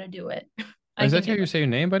me how to do it. I Is can that do how you it. say your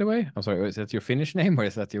name, by the way? I'm sorry, is that your Finnish name or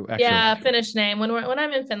is that your actual? Yeah, Finnish name. When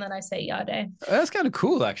I'm in Finland, I say Yade. That's kind of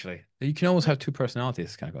cool, actually. You can almost have two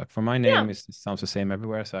personalities, kind of like. For my name, Yeah. it sounds the same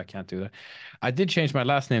everywhere, so I can't do that. I did change my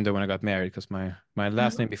last name though when I got married because my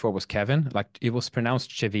last name Oh. before was Kevin. Like it was pronounced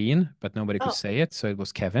Chevin, but nobody could Oh. say it, so it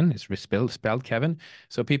was Kevin. It's spelled Kevin.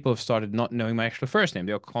 So people have started not knowing my actual first name.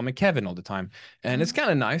 They'll call me Kevin all the time, and it's kind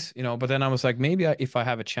of nice, But then I was like, maybe if I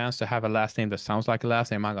have a chance to have a last name that sounds like a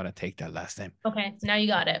last name, I'm gonna take that last name. Okay. Now you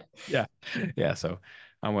got it. Yeah, yeah. So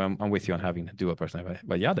I'm with you on having a dual personality,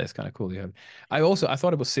 but yeah, that's kind of cool. You have. I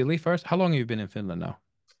thought it was silly first. How long have you been in Finland now?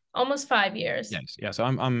 Almost 5 years. Yes, yeah. So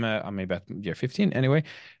I'm maybe at year 15 anyway,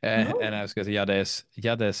 and I Oh. was going to say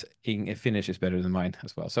Jades in Finnish is better than mine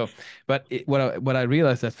as well. So, but what I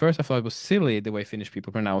realized at first I thought it was silly the way Finnish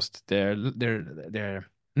people pronounced their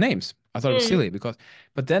names. I thought it was Mm, silly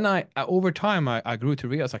but then over time I grew to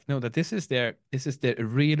realize like no that this is their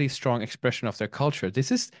really strong expression of their culture.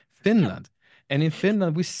 This is yeah. Finland. And in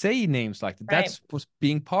Finland, we say names like that. Right. That's was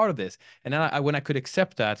being part of this. And then when I could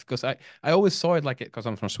accept that, because I always saw it like it because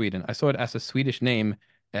I'm from Sweden. I saw it as a Swedish name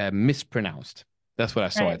mispronounced. That's what I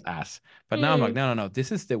saw it Right. as. But now I'm like, Mm, no, no, no.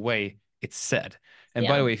 This is the way it's said. And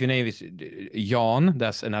by the yeah. way, if your name is Jan,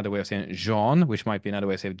 that's another way of saying Jean, which might be another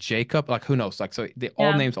way of saying Jacob. Like who knows? Like so,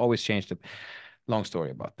 all Yeah. names always change. Long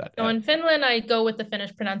story about that. So in Finland, I go with the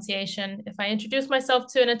Finnish pronunciation. If I introduce myself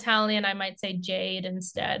to an Italian, I might say Jade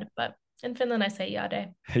instead. But in Finland, I say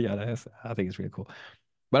Jade. Yeah, I think it's really cool.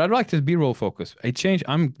 But I'd like to be role focused. It changed.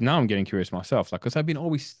 I'm getting curious myself, like, because I've been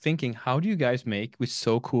always thinking, how do you guys make with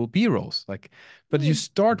so cool B rolls? Like, but you Mm.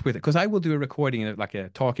 start with it because I will do a recording, like a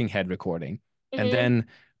talking head recording, and Hmm. then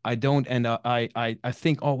I don't end up. I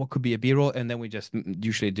think, oh, what could be a B roll, and then we just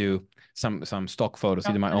usually do some stock photos,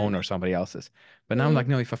 either my own or somebody else's. But now I'm Mm. like,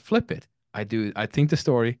 no, if I flip it, I think the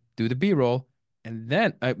story, do the B roll, and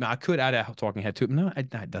then I could add a talking head to it. No, it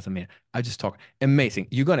doesn't matter. I just talk. Amazing.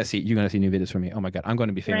 You're gonna see new videos from me. Oh my God, I'm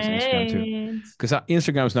gonna be famous on Instagram too. Great. Because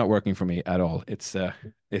Instagram is not working for me at all. It's the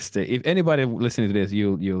if anybody listening to this,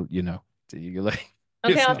 you know. You like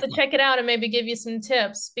Okay, it's I'll have not to check it out and maybe give you some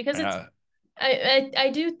tips because it's uh, I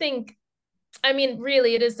do think, I mean,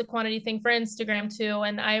 really, it is the quantity thing for Instagram too.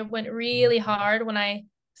 And I went really hard when I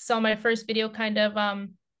saw my first video kind of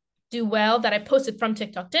do well that I posted from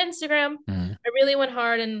TikTok to Instagram. mm, I really went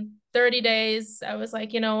hard in 30 days. I was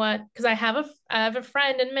like, you know what? Because I have a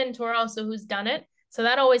friend and mentor also who's done it. So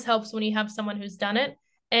that always helps when you have someone who's done it.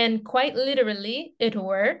 And quite literally, it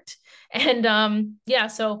worked. And yeah,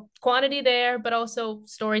 so quantity there, but also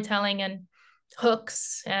storytelling and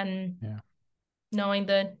hooks and yeah. knowing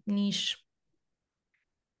the niche.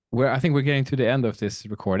 I think we're getting to the end of this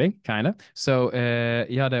recording, kind of. So,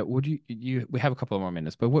 Yada, would you we have a couple of more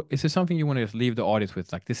minutes, but is there something you want to just leave the audience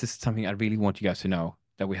with? Like, this is something I really want you guys to know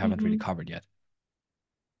that we haven't really Mm-hmm. covered yet.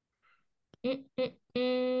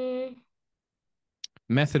 Mm-mm-mm.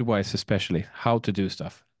 Method-wise, especially how to do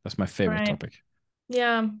stuff. That's my favorite Right. topic.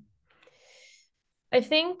 Yeah. I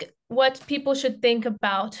think what people should think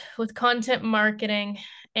about with content marketing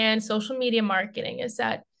and social media marketing is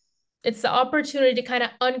that it's the opportunity to kind of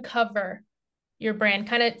uncover your brand,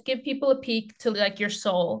 kind of give people a peek to like your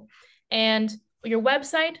soul. And your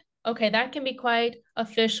website, okay, that can be quite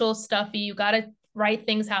official, stuffy. You got to write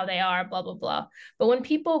things how they are, blah, blah, blah. But when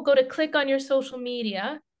people go to click on your social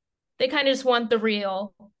media, they kind of just want the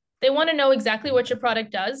real. They want to know exactly what your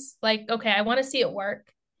product does. Like, okay, I want to see it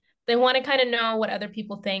work. They want to kind of know what other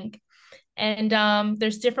people think. And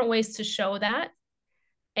there's different ways to show that.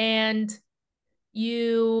 And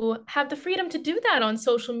you have the freedom to do that on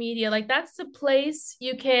social media. Like that's the place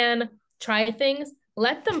you can try things,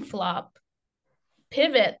 let them flop,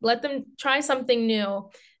 pivot, let them try something new.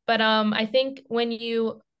 But I think when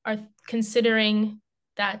you are considering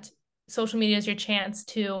that social media is your chance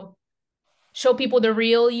to show people the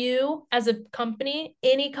real you as a company,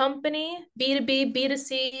 any company, B2B,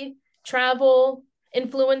 B2C, travel,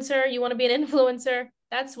 influencer, you want to be an influencer,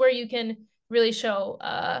 that's where you can really show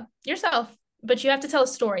yourself. But you have to tell a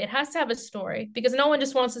story. It has to have a story because no one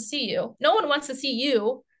just wants to see you. No one wants to see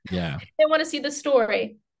you. Yeah. They want to see the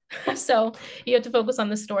story. So you have to focus on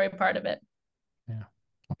the story part of it. Yeah.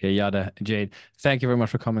 Okay, Yada, Jade, thank you very much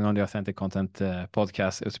for coming on the Authentic Content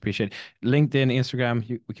podcast. It was appreciated. LinkedIn, Instagram,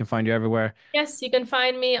 we can find you everywhere. Yes, you can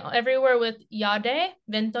find me everywhere with Jade,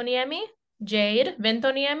 Ventoniemi, Jade,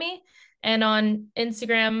 Ventoniemi, and on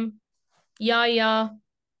Instagram, Yaya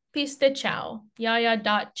Piste Ciao,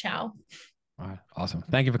 Yaya.ciao. All right, awesome.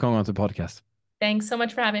 Thank you for coming on to the podcast. Thanks so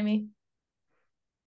much for having me.